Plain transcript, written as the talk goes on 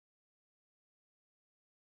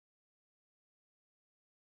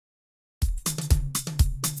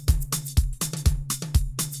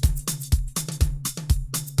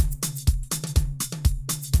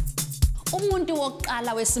Umuntu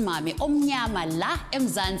wokuqala wesimame omnyama la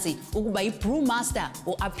eMzansi ukuba yi-brewmaster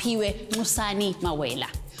uAphiwe Nxusani Mawela.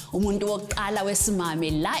 Umuntu wokuqala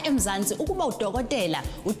wesimame la eMzansi ukuba udokotela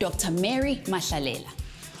uDr Mary Mahlalela.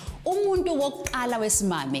 Umuntu wokuqala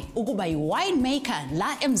wesimame ukuba yi-winemaker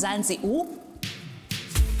la eMzansi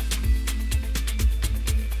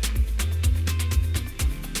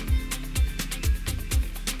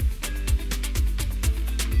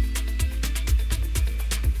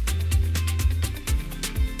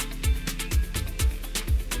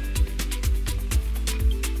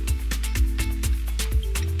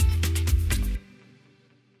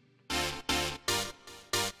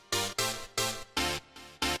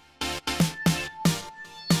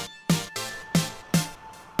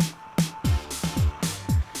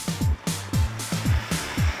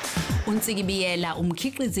Ntsiki Biyela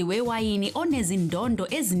umkhiqizi wewayini onezindondo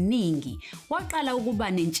eziningi waqala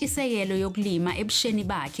ukuba nentshisekelo yokulima ebusheni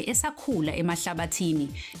bakhe esakhula emahlabathini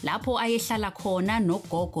lapho ayehlala khona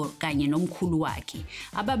nogogo kanye nomkhulu wakhe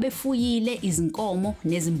ababefuyile izinkomo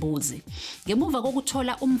nezimbuzi. Ngemuva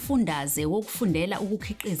kokuthola umfundaze wokufundela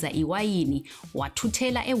ukukhiqiza iwayini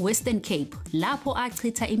wathuthela eWestern Cape lapho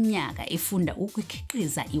achitha iminyaka efunda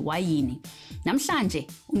ukukhiqiza iwayini. Namhlanje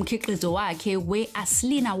umkhiqizo wakhe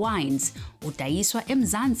we-Acclaimed Wines udayiswa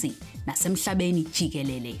eMzansi nasemhlabeni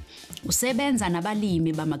jikelele. Usebenza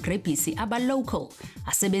nabalimi bamagrebhisi aba-local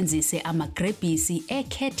asebenzise amagrebhisi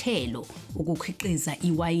ekhethelo ukukhiqiza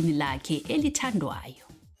iwayini lakhe elithandwayo.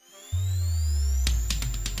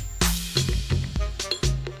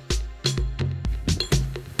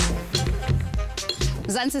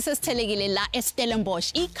 Mzansi sesithelekile la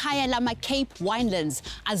eStellenbosch ikhaya lama-Cape Winelands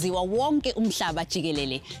aziwa wonke umhlaba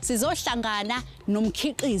jikelele. Sizohlangana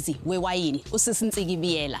nomkhiqizi wewayini usisi Ntsiki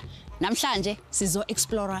Biyela. Namhlanje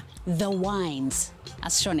sizo-explora the wines.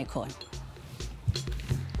 Asishone khona.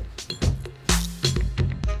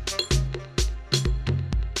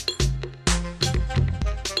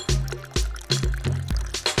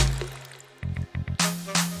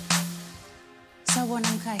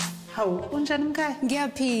 Sawubona mkhaya. Hawu, unjani mkhaya?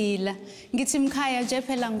 Ngiyaphila. Ngithi mkhaya nje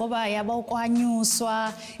phela ngoba yaba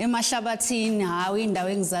ukwanyuswa emahlabathini hawo indawo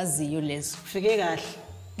engizaziyo lezo. Ufike kahle.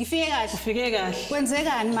 Ngifike kahle. Ufike kahle.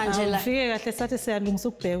 Kwenzekani manje la? Ufike kahle sathi siyalungisa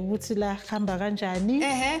ukubheka ukuthi la hamba kanjani.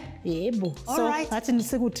 Yebo. So ngathi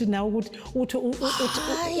nisekuthi nawe ukuthi uthi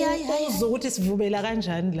uzwe ukuthi sivubela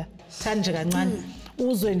kanjani la. Thani nje kancane.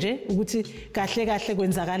 Uzwe nje ukuthi kahle kahle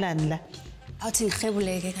kwenzakalani la. Awuthi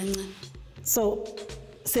ngihebuleke kancane. So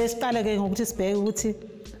sesiqala ke ngokuthi sibheke ukuthi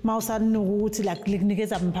mawusanuka ukuthi la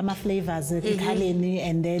kunikeza mpha ama flavors ekhaleni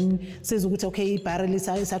and then sizokuthi okay ibarrel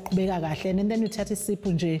isaqhubeka kahle and then uthatha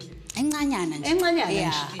isipho nje encanyana nje. Encanyana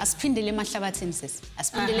nje. Asiphindele emahlabathini sisi.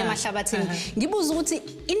 Asiphindele emahlabathini. Ngibuza ukuthi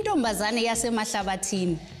intombazane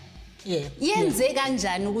yasemahlabathini yenze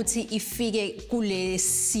kanjani ukuthi ifike kule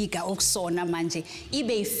siga okusona manje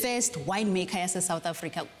ibe yi-first winemaker yase South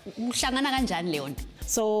Africa. Uhlangana kanjani leyo nto?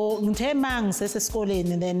 So ngithe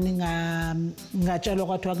mangisesesikoleni then ngatshelwa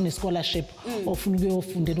kwathiwa kune scholarship ofuna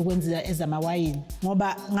ukuyofundela ukwenza ezamawayini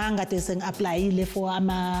ngoba ngangade sengi-applyile for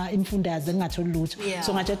imfundaze ngingatholi lutho.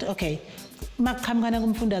 So ngathi okay makuqhamukana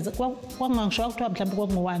kumfundaze kwangangisho kuthiwa mhlawumbe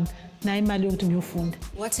kwakungu-1 na imali yokuthi ngiyofunda.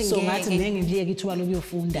 So ngathi ngiyeke ithuba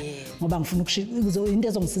lokuyofunda ngoba ngifuna into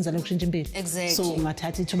ezongisinza lokushintsha impilo. So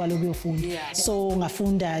ngathatha ithuba lokuyofunda. So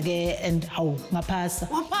ngafunda ke and hawu ngaphasa.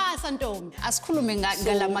 Waphasa ntombi. Asikhulume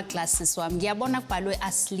ngalama classes wami. Ngiyabona kubhalwe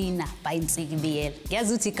Acclaimed by Ntsiki Biyela.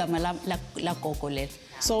 Ngiyazi ukuthi igama la gogo lelo.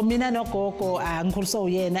 So mina nogogo angikhuliswa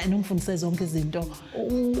uyena engimfundise zonke izinto.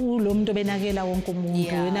 Lo muntu obenakela wonke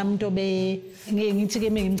umuntu, wena umuntu ngithi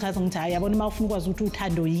ke ngimchaza ngithi hayi yabona mawufuna ukwazi ukuthi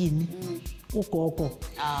uthando yini. Ugogo.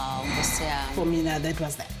 Ngosiyami. For me that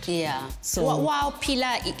was that. Yeah. So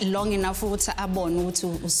waphila long enough ukuthi abone ukuthi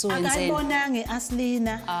uswenzeni. Akayibona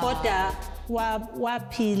ngeAcclaimed kodwa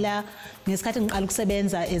waphila ngesikhathi ngiqala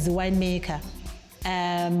ukusebenza as a winemaker.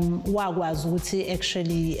 Wakwazi ukuthi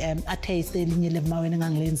actually ataste elinye lemawena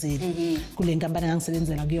engangilenzile kule nkampani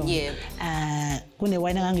engangisebenzela kuyona. Kune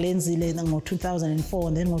wine engangilenzile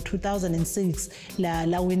ngo-2004 then ngo-2006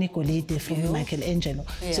 la win igolide from Michelangelo.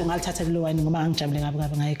 So ngalithatha le wine ngoba ngangijabule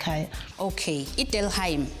kabi ngayikhaya. Okay,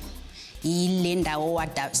 iDelheim ile ndawo wa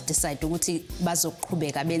decide ukuthi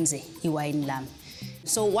bazoqhubeka benze iwine lami.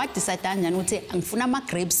 So what decide kanjani ukuthi angifuna ama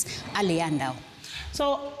grapes ale yandawo?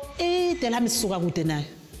 So iDelheim sisuka kude nayo.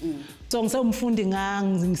 So ngisewumfundi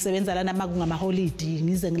ngisebenza lana makungama-holiday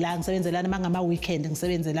ngize ngila ngisebenze lana makungama-weekend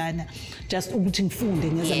ngisebenze lana just ukuthi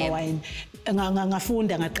ngifunde ngezamawayini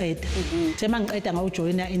ngafunda ngaqeda nje mangiqeda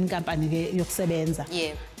ngawujoyina inkampani-ke yokusebenza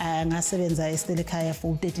ngasebenza eStelkhaya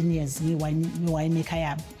for 13 years ngiwinemaker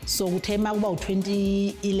yami so kuthe makuba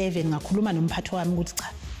u-2011 ngakhuluma nomphathi wami ukuthi cha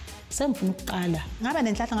sengifuna ukuqala ngaba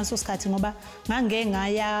nenhlanhla ngaleso sikhathi ngoba ngangeke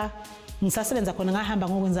ngaya ngisasebenza khona ngahamba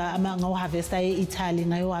ngokwenza ngaharvesta eItaly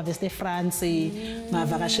ngayoharvesta eFrance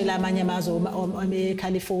ngavakashela amanye amazwe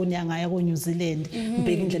eCalifornia ngaya ko-New Zealand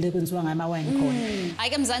ngibheka indlela ekwenziwa ngamawayini khona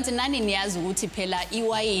ayike Mzansi nani niyazi ukuthi phela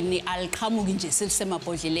iwayini aliqhamuki nje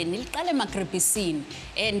selisemabhodleleni liqale emagrebhisini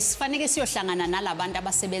and sifanele siyohlangana nalabantu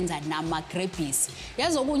abasebenza namagrebhisi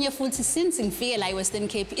yazi okunye futhi since ngifike la eWestern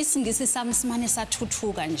Cape isingisi sami simane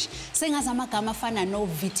sathuthuka nje sengazi amagama afana no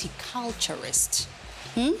viticulturist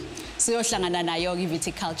siyohlangana nayo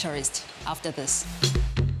i-viticulturist after this.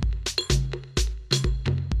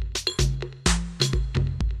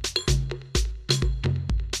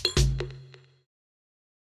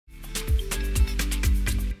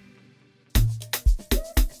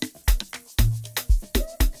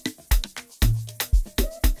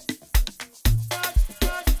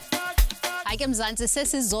 Ayike Mzansi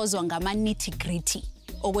sesizozwa ngama-nitty-gritty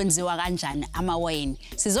okwenziwa kanjani amawayini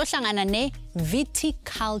sizohlangana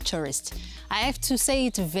ne-viticulturist. I have to say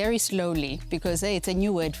it very slowly because hey, it's a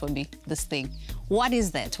new word for me, this thing. What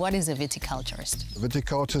is that? What is a viticulturist? A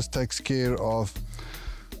viticulturist takes care of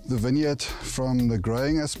the vineyard from the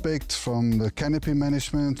growing aspect, from the canopy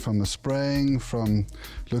management, from the spraying, from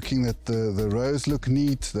looking that the rows look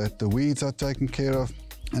neat, that the weeds are taken care of,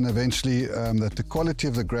 and eventually that the quality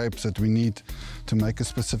of the grapes that we need to make a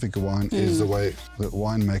specific wine is the way the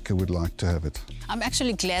winemaker would like to have it. I'm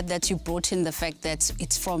actually glad that you brought in the fact that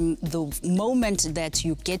it's from the moment that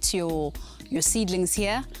you get your seedlings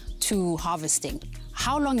here to harvesting.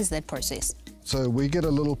 How long is that process? So we get a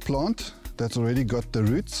little plant that's already got the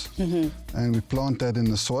roots and we plant that in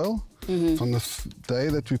the soil. From the day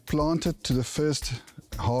that we plant it to the first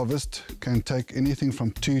harvest can take anything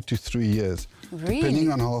from 2 to 3 years. Really?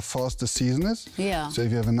 Depending on how fast the season is. Yeah. So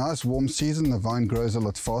if you have a nice warm season, the vine grows a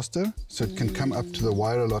lot faster, so it can come up to the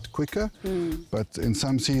wire a lot quicker. But in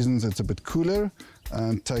some seasons it's a bit cooler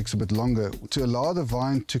and takes a bit longer. To allow the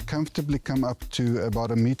vine to comfortably come up to about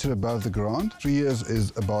 1 meter above the ground, 3 years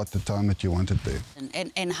is about the time that you want it there.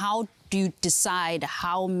 And how do you decide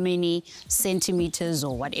how many centimeters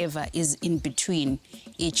or whatever is in between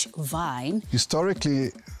each vine?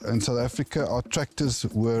 Historically in South Africa, our tractors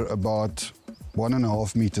were about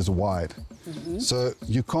 1.5 meters wide. So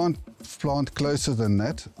you can't plant closer than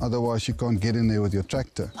that, otherwise you can't get in there with your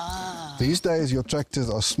tractor. These days your tractors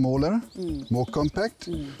are smaller, more compact,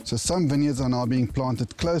 so some vineyards are now being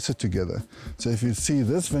planted closer together. So if you see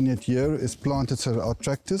this vineyard here is planted so that our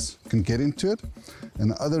tractors can get into it.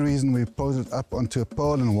 And the other reason we put it up onto a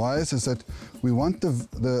pole and wires is that we want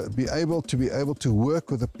be able to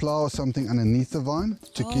work with a plow or something underneath the vine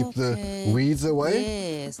to keep the weeds away.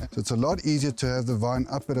 Yes. So it's a lot easier to have the vine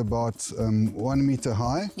up at about 1 meter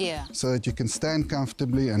high, so that you can stand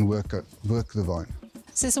comfortably and work the vine.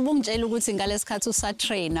 Sisibungitshela ukuthi ngalesikhathi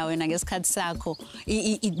usatraina wena ngesikhathi sakho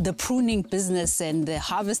the pruning business and the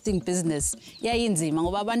harvesting business yayinzima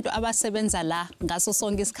ngoba abantu abasebenza la ngaso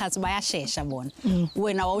sonke isikhathi bayashesha bona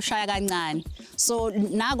wena wawushaya kancane so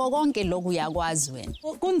nako konke lokhu uyakwazi wena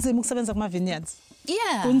kunzima ukusebenza kuma vineyards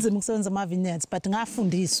kunzima ukusebenza kuma vineyards but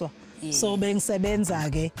ngafundiswa so bengisebenza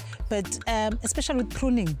ke but especially with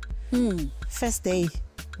pruning first day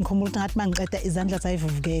ngikhumbula ukuthi ngathi mangiqeda izandla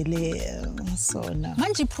zayivuvukele so no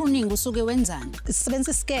manje pruning usuke wenzani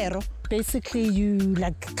isebenzisa iskero basically you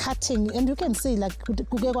like cutting and you can see like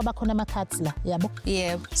kuke kwaba khona ama cuts la yabo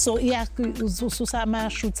so ususa ama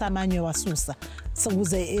shoots amanye wasusa so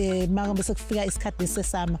kuze manje sekufika isikhathi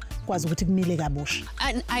sesama kwazi ukuthi kumile kabusha.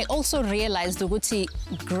 And I also realized ukuthi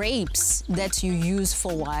grapes that you use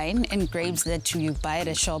for wine and grapes that you buy at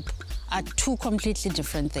a shop are two completely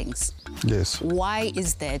different things. Yes. Why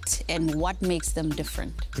is that and what makes them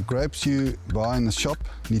different? The grapes you buy in the shop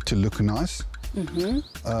need to look nice.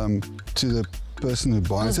 To the person who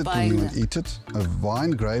buys it and you want to eat it. A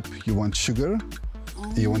vine grape, you want sugar,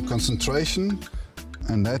 you want concentration,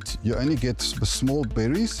 and that you only get the small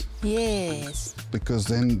berries. Yes. Because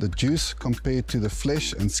then the juice compared to the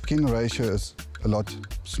flesh and skin ratio is a lot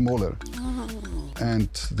smaller. And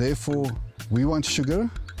therefore, we want sugar.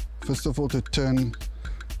 First of all, to turn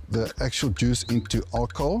the actual juice into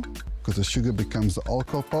alcohol, because the sugar becomes the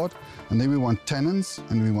alcohol part. And then we want tannins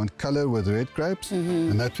and we want color with red grapes.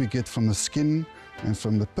 And that we get from the skin and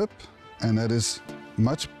from the pip. And that is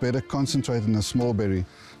much better concentrated than a small berry.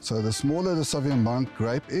 So the smaller the Sauvignon Blanc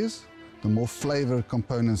grape is, the more flavor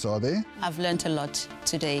components are there. I've learned a lot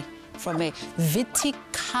today from a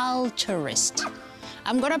viticulturist.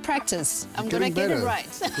 I'm going to practice. I'm going to get it right.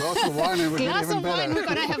 Glass of wine and we're Glass even of better. wine, we're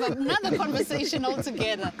going to have another conversation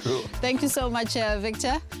altogether. Cool. Thank you so much,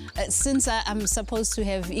 Victor. Since I'm supposed to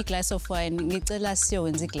have a glass of wine, ngicela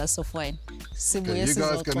siyowenza glass of wine. Okay, you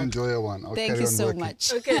guys can enjoy one. I'll Thank carry you on so working.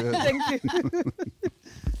 much. Okay, thank you.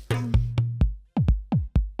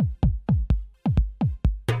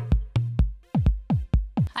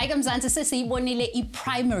 Hayi kaMzansi sesiyibonile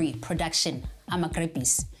i-primary production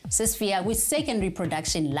ama-grapes. Sesifika kwi-secondary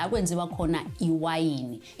production la kwenziwa khona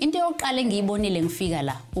iwayini. Into yokuqala engiyibonile ngifika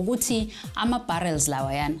la ukuthi ama-barrels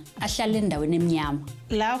lawayana ahlala endaweni emnyama.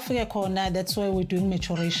 La ufike khona, that's why we're doing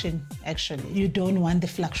maturation actually. You don't want the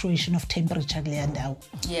fluctuation of temperature kuleya ndawo.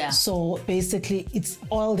 Yeah. So basically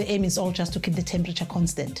the aim is all just to keep the temperature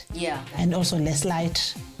constant. Yeah. And also less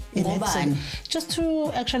light. Just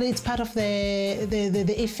to actually, it's part of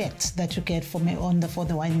the effect that you get for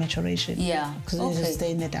the wine maturation. Yeah. Because Okay. you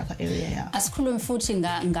stay in the darker area. Yeah. Asikhulume futhi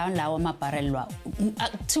ngalawo ama-barrel lawo.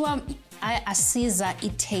 Kuthiwa asiza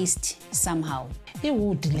i-taste somehow.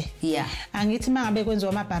 Iwood le. Yeah. Angithi mangabe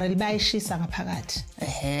kwenziwa ama-barrel bayishisa ngaphakathi.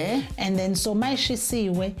 And then so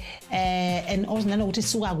mayishisiwe and also nanokuthi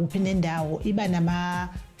suka kuphi nendawo iba nama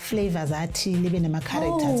flavors athile ibe nama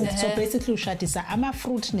characters. So basically ushadisa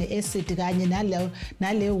ama-fruit ne-acid kanye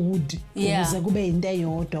nale wood ukuze kube into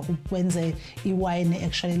eyodwa kwenze iwine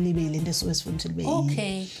actually libe lento esuke sifuna ukuthi libe.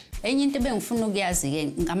 Okay. Enye into bengifuna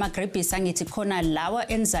ukuyazi-ke ngama-grapes angithi khona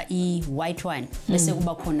lawa enza i-white wine bese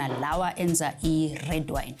kuba khona lawa enza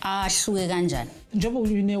i-red wine. Ahluke kanjani? Njengoba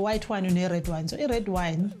une-white wine une-red wine. So i-red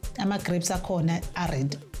wine ama-grapes akhona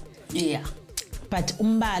are-red. Yeah. But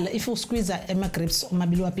umbala if usqueeze ama-grapes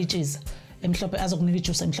omabili wapitches emhlophe azokunika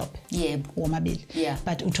ijuice emhlophe. Yebo. Womabili. Yeah.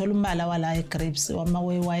 But uthola umbala wala e-grapes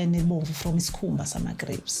wine elibomvu from isikhumba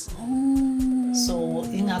sama-grapes. So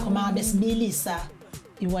ingakho mangabe sibilisa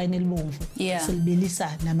iwine elibomvu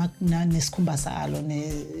silibilisa nesikhumba salo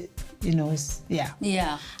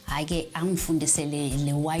Yeah. Ake angifundise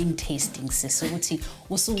le wine tasting sisukuthi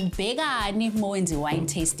usubhekani mowenza wine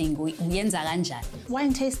tasting uyenza kanjani?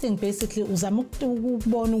 Wine tasting basically uzama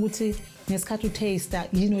ukubona ukuthi ngesikhathi utaste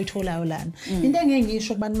yini oyitholayo lana. Into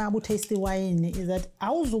engengisho kubantu mabu taste wine is that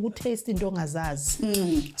awuzuku-taste into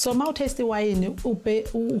ongazazi. So ma utaste wine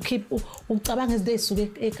ucabanga izinto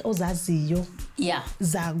ezisuke ozaziyo. Yeah.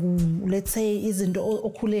 Let's say izinto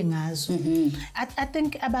okhule ngazo. I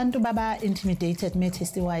think abantu baba intimidated me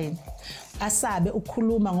taste wine. Asabe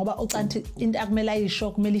ukukhuluma ngoba ucanthi into akumela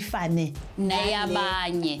ayisho kumele ifane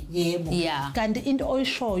neyabanye. Yebo. Yeah. Kanti into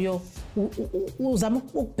oyishoyo uzama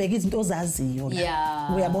ukubheka izinto ozaziyo.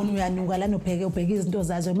 Yeah. Uyabona uyanuka lana ubheka izinto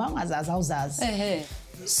ozaziyo ma ungazazi awuzazi.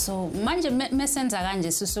 So manje mesenza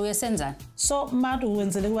kanje sisuke senzani? So madu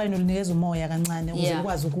wenzele kuwayini ulinikeza umoya kancane ukuze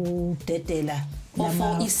ukwazi ukudedela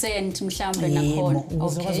for iscent mhlambe nakhona.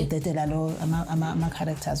 Ukuze ukwazi ukudedela lo ama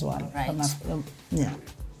characters walo. Yeah.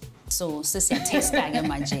 So sesiya-taste ke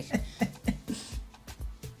manje.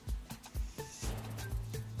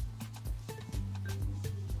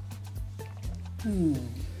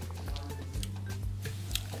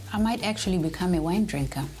 I might actually become a wine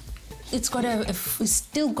drinker. It's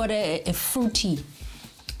still got a fruity.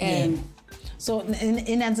 So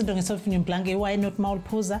inansi into ngeSauvignon Blanc wine not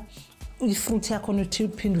mawuliphuza ifruit yakho uthi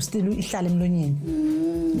uphinde still ihlale emlonyeni.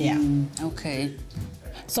 Yeah. Okay.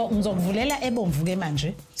 So ngizokuvulela ebomvu ke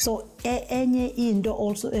manje. So enye into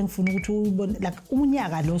also engifuna ukuthi uyibone like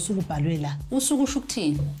unyaka lo sukubhalwe la. Usuku usho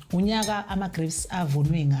ukuthini? Unyaka ama-grapes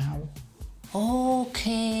avunwe ngawo.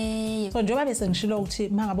 Okay. So njengoba bese ngishilo ukuthi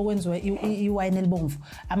mangabe kwenziwa iwine elibomvu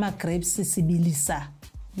ama-grapes sibilisa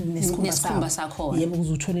nesikhumba sakhona. Yebo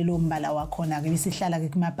ukuze uthole lo mbala wakhona ke bisihlala ke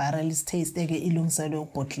kuma barrels taste ke ilungiselwe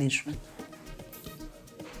ukubhotlishwa.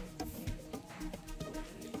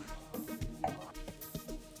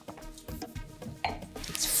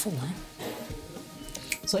 It's full, eh?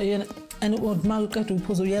 So and what ma uqeda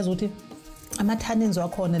uphuzo uyazi ukuthi ama-tannins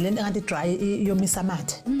wakhona lento engathi dry yomisa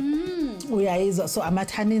amathe. Uyayizwa so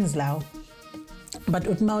ama-tannins lawo. But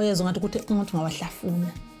uthi ma uyezwa ngathi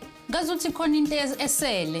ungawahlafuna. Ngazi ukuthi khona into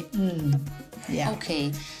esele. Yeah.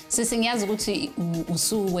 Okay. Sisingiyazi ukuthi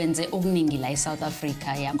usuwenze okuningi la eSouth Africa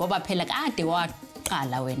ya ngoba phela kade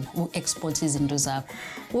uqala wena u-export izinto zakho.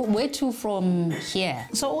 Where to from here?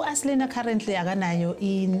 So Aslina currently akanayo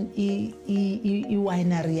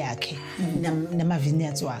i-winery yakhe nama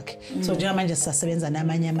vineyards wakhe. So njengamanje sisasebenza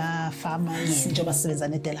namanye ama farmers njengoba sisebenza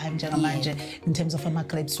neDelheim njengamanje in terms of ama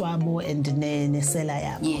grapes wabo and ne cellar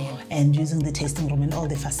yabo and using the tasting room and all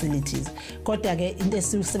the facilities. Kodwa ke into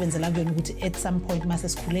esisebenzela kuyona ukuthi at some point mase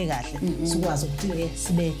sikhule kahle sikwazi ukuthi ke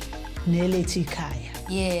sibe nelethi ikhaya.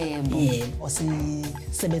 Yebo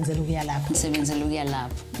osisebenzela ukuya lapho. Sisebenzela ukuya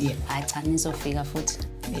lapho. Hayi cha nizofika futhi.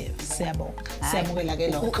 Siyabonga. Siyabukela ke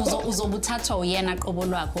lokho. Uzobuthathwa uyena qobo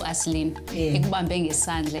lwakho Aslin ekubambe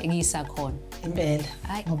ngesandla ekuyisa khona. Impela.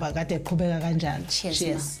 Ngoba kade eqhubeka kanjalo.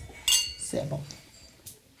 Cheers. Siyabonga.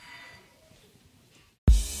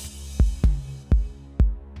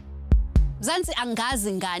 Mzansi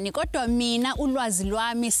angazi ngani kodwa mina ulwazi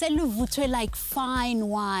lwami seluvuthwe like fine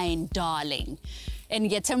wine darling. And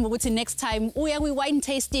ngiyathemba ukuthi next time uya kwi-wine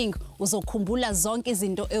tasting uzokhumbula zonke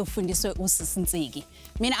izinto ezifundiswe usisi Ntsiki.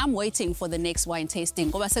 Mina I'm waiting for the next wine tasting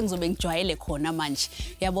ngoba sengizobe ngijwayele khona manje.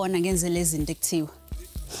 Uyabona ngenze lezi zinto ekuthiwa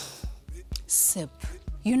sip.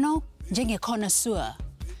 You know, njenge connoisseur.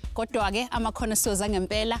 Kodwa ke ama connoisseurs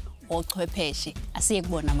angempela ochwepheshe asiye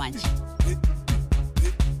kubona manje.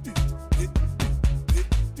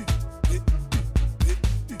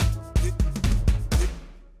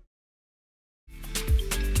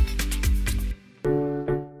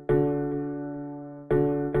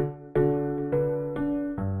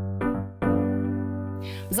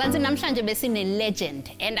 Mzansi namhlanje besine legend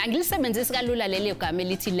and angilisebenzisi kalula leli gama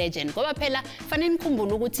elithi legend ngoba phela fanele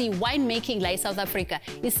nikhumbule ukuthi winemaking la eSouth Africa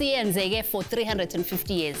isiyenzeke for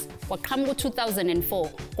 350 years. Kwaqhamuka ku-2004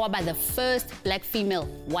 kwaba the first black female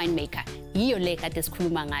winemaker. Yiyo le kade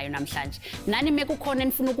sikhuluma ngayo namhlanje. Nani mekukhona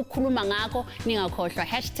nifuna ukukhuluma ngakho ningakhohlwa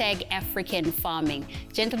 #AfricanFarming.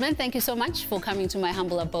 Gentlemen, thank you so much for coming to my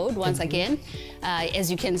humble abode once again. As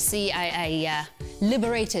you can see, I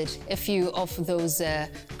liberated a few of those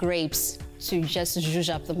grapes to just zhuzh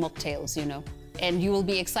up the mocktails, you know. And you will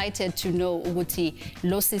be excited to know ukuthi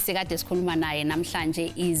lo sisi kade sikhuluma naye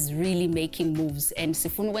namhlanje is really making moves and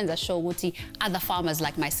sifuna ukwenza show ukuthi other farmers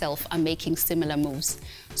like myself are making similar moves.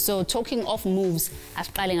 So talking of moves,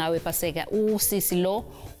 asiqale ngawe Paseka. Usisi lo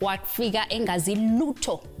wafika engazi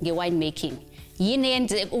lutho ngewinemaking. Yini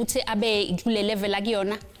yenze ukuthi abe kule level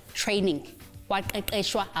akuyona? Training.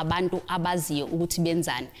 Waqeqeshwa abantu abaziyo ukuthi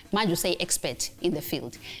benzani. Manje usay expert in the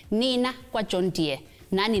field. Nina kwa John Deere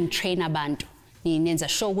nani train abantu. Ninenza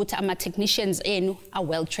show ukuthi ama technicians enu are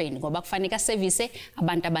well trained ngoba kufanele service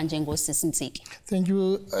abantu abanjengosisi Ntsiki. Thank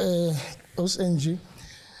you OSNG.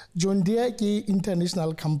 John Deere ke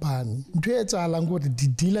international company. Ntwe etsala ngore di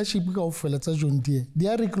dealership ka ofela tsa John Deere. They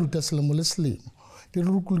are recruiters selemo le selemo. They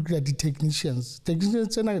recruit the technicians. Technicians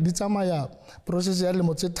tsena di tsamaya process ya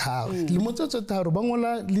lemo tse tharo. Lemo tse tharo ba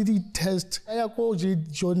ngola le di test ya ko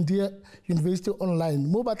John Deere University online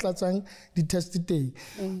mo ba tlatsang di test teng.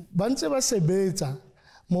 Ba ntse ba sebetsa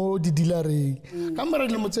mo di dealereng. Ka mora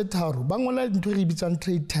lemo tse tharo ba ngola ntwe re bitsang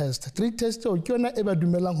trade test. Trade test o ke yona e ba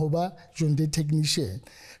dumelang ho ba John Deere technician.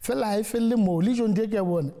 Fela ha felle mo le John Deere ke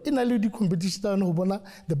bona ina le di competition ho bona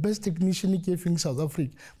the best technician ke in South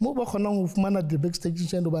Africa mo ba khona ho fumana the best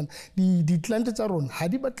technician ho bana di client tsa rona ha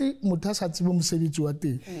di batle motho a sa tsebe mosebetsi wa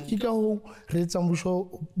teng ke ka ho re etsa mosho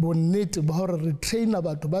bonnete ba hore re trainer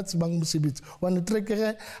batho ba tsebang mosebetsi wana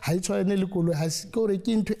tracker ha itshwane le koloi ha se ke re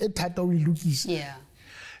ke ntho e thata o ilukisa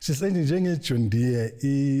sisenje njenge John Deere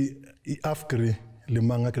I Afgri le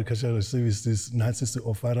Mang Agricultural Services nathi si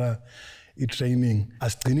offera I-training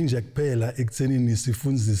asigcini nje kuphela ekuthenini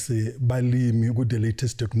sifundzise balimi ku the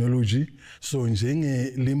latest technology so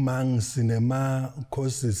njenge limang sinema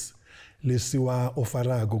courses lesiwa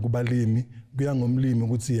offerako kubalimi kuya ngomlimi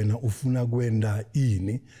ukuthi yena ufuna kwenda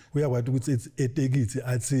ini uyakwazi ukuthi etekithi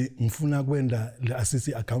athi ngifuna kwenda le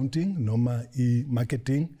assist accounting noma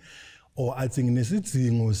I-marketing or athi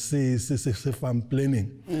nginesidingo se farm planning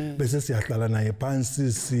bese siyahlala naye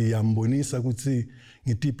phansi siyambonisa ukuthi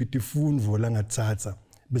ngitiphi tifundvo la ngathatha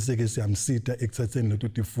bese ke siyamsita ekuthatheni leto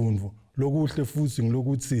tifundvo lokuhle futhi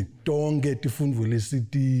ngilokuthi tonke tifundvo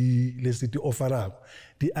lesiti offerako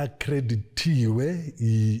di accreditiwe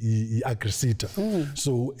I-Agrisita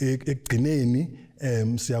so ekugcineni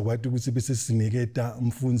siyakwazi ukuthi bese siniketa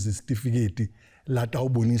umfundzi certificate lata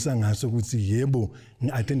ubonisa ngaso ukuthi yebo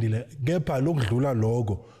ngiattendile kepha lokudlula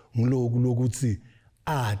lokho ngiloku lokuthi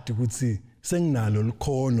ati ukuthi senginalo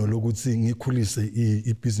likhono lokuthi ngikhulise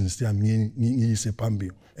ibusiness yami ngiyise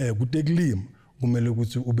phambili kutekulima kumele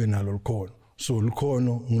ukuthi ube nalo likhono so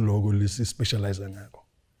likhono ngiloko lesi specialize ngakho.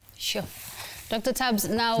 Sure. Dr. Tubbs,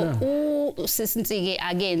 now Ntsiki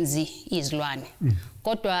agenzi izilwane.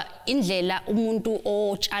 Kodwa indlela umuntu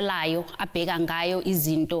otshalayo abheka ngayo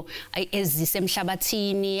izinto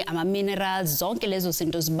ezisemhlabathini, ama minerals, zonke lezo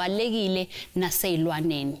zinto zibalekile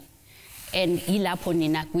naseyilwaneni. And ilapho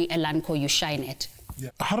nina kwi Elanco you shine it.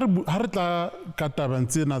 Ha re tla ka tabeng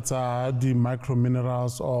tsena tsa di micro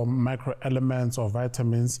minerals or micro elements or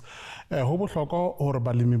vitamins, ho bohlokwa hore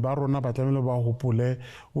balemi ba rona ba tlamehile ba hopole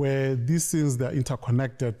where these things they are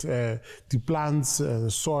interconnected, the plants,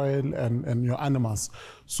 soil and your animals.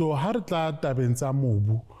 So ha re tla tabeng tsa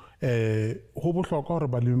mobu, ho bohlokwa hore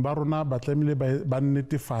balemi ba rona ba tlamehile ba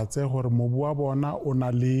netefatse hore mobu wa bona o na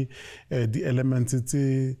le di elements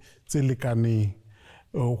tse lekaneng.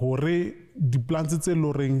 Hore di plants tse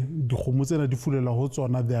loreng di kgomo tsena di fulela ho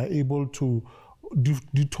tsona, they are able to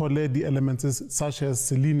tolerate the elements such as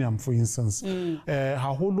selenium, for instance.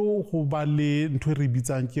 Haholo ho ba le ntho re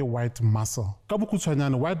bitsang ke white muscle. Ka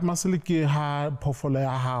bokutshwanyane white muscle ke ha phofolo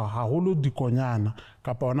ya haholo dikonyana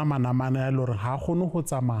kapa ona manamane ya lore ha kgone ho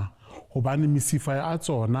tsamaya hobane mesifa ya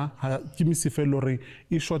tsona ke mesifa lore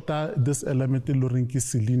e shota this element loreng ke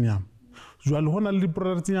selenium. Jwale hona le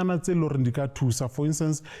productsnyana tse loreng di ka thusa. For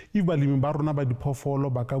instance, if balemi ba rona ba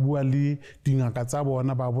diphoofolo ba ka bua le dingaka tsa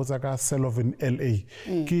bona ba botsa ka Celovin LA,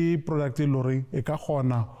 ke product e loreng e ka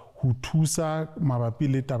kgona ho thusa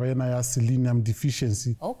mabapi le taba ena ya selenium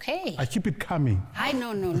deficiency. Okay. I keep it coming.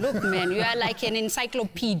 No. Look, man, you are like an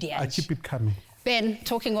encyclopedia. I keep it coming. Ben,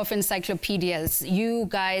 talking of encyclopedias, you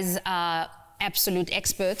guys are absolute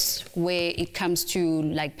experts where it comes to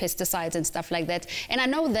like pesticides and stuff like that. And I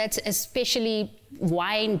know that especially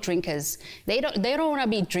wine drinkers, they don't want to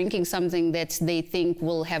be drinking something that they think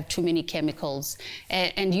will have too many chemicals.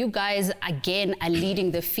 And you guys again are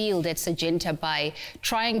leading the field at Syngenta by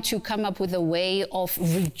trying to come up with a way of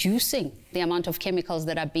reducing the amount of chemicals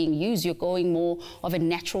that are being used. You're going more of a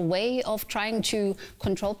natural way of trying to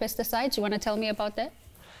control pesticides. You want to tell me about that?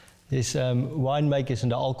 Yes, winemakers in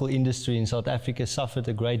the alcohol industry in South Africa suffered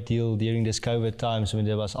a great deal during this COVID times when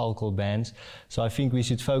there was alcohol bans. So I think we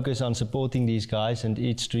should focus on supporting these guys and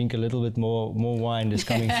each drink a little bit more wine this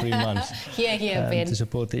coming 3 months. Ben. To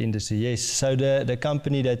support the industry, yes. So the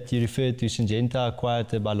company that you referred to, Syngenta,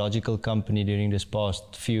 acquired a biological company during this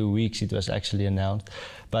past few weeks. It was actually announced.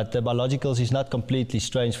 But the biologicals is not completely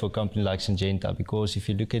strange for a company like Syngenta, because if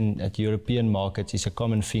you're looking at European markets, it's a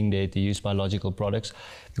common thing there to use biological products.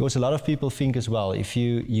 Because a lot of people think as well, if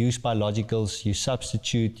you use biologicals, you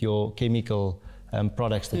substitute your chemical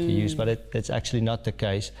products that you use, but that's actually not the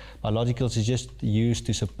case. Biologicals is just used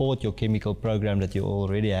to support your chemical program that you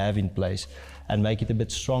already have in place and make it a bit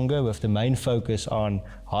stronger, with the main focus on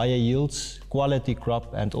higher yields, quality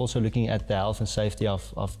crop, and also looking at the health and safety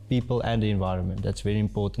of people and the environment. That's very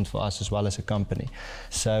important for us as well as a company.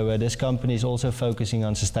 So this company is also focusing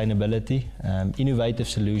on sustainability, innovative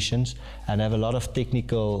solutions, and have a lot of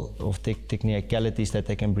technicalities that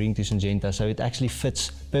they can bring to Syngenta. So it actually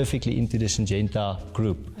fits perfectly into the Syngenta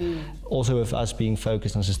group. Also with us being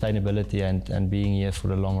focused on sustainability and being here for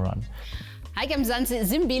the long run. Hayi ke Mzansi,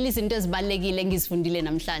 zimbili izinto ezibalekile ngizifundile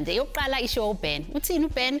namhlanje. Yokuqala isho uBen. Uthini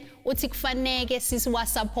uBen? Uthi kufaneke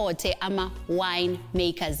sisiwasupporte ama wine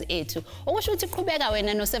makers ethu. Okusho ukuthi qhubeka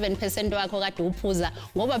wena no 7% wakho kade uphuza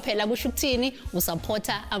ngoba phela kusho ukuthini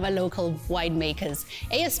usupporta ama local wine makers.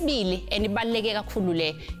 Eyesibili enibaleke kakhulu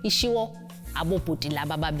le ishiwo abobhuti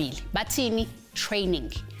laba babili. Bathini?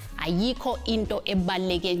 Training. Ayikho into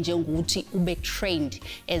ebaleke njengokuthi ube trained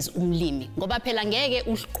as umlimi ngoba phela ngeke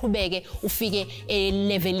uqhubeke ufike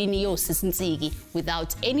levelini yosisinsiki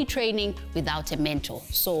without any training, without a mentor.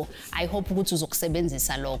 So I hope ukuthi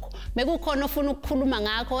uzokusebenzisa lokho. Mekukhona ofuna ukukhuluma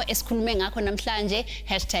ngakho esikhulume ngakho namhlanje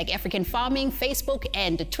 #African Farming Facebook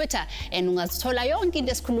and Twitter, and ungazithola yonke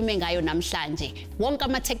into esikhulume ngayo namhlanje, wonke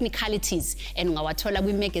ama technicalities, and ungawathola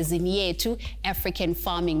kwi magazine yethu African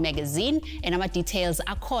Farming magazine, and ama details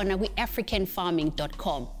akhona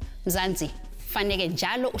africanfarming.com. Mzansi, faneke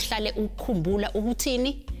njalo uhlale ukhumbula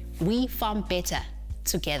ukuthini, we farm better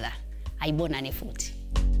together. Ayibonane futhi.